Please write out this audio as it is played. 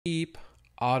cheap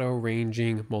auto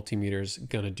ranging multimeters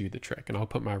gonna do the trick, and I'll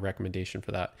put my recommendation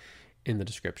for that in the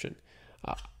description.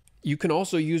 You can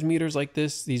also use meters like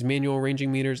this, these manual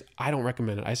ranging meters. I don't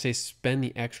recommend it. I say spend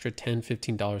the extra $10,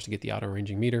 $15 to get the auto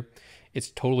ranging meter.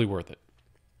 It's totally worth it.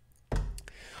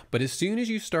 But as soon as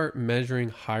you start measuring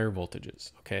higher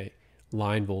voltages, okay,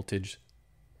 line voltage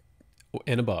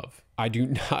and above, I do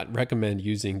not recommend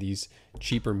using these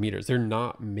cheaper meters. They're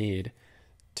not made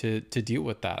to deal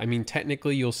with that. I mean,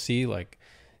 technically you'll see, like,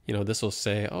 you know, this will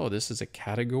say, oh, this is a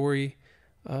category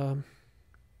 1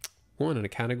 and a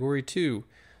category 2,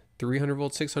 300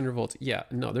 volts, 600 volts. Yeah,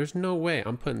 no, there's no way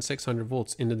I'm putting 600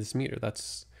 volts into this meter.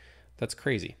 That's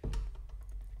crazy.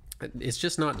 It's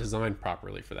just not designed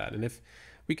properly for that. And if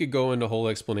we could go into a whole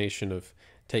explanation of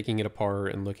taking it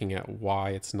apart and looking at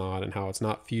why it's not, and how it's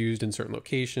not fused in certain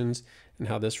locations, and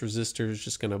how this resistor is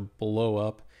just going to blow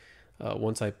up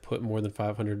once I put more than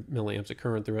 500 milliamps of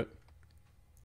current through it.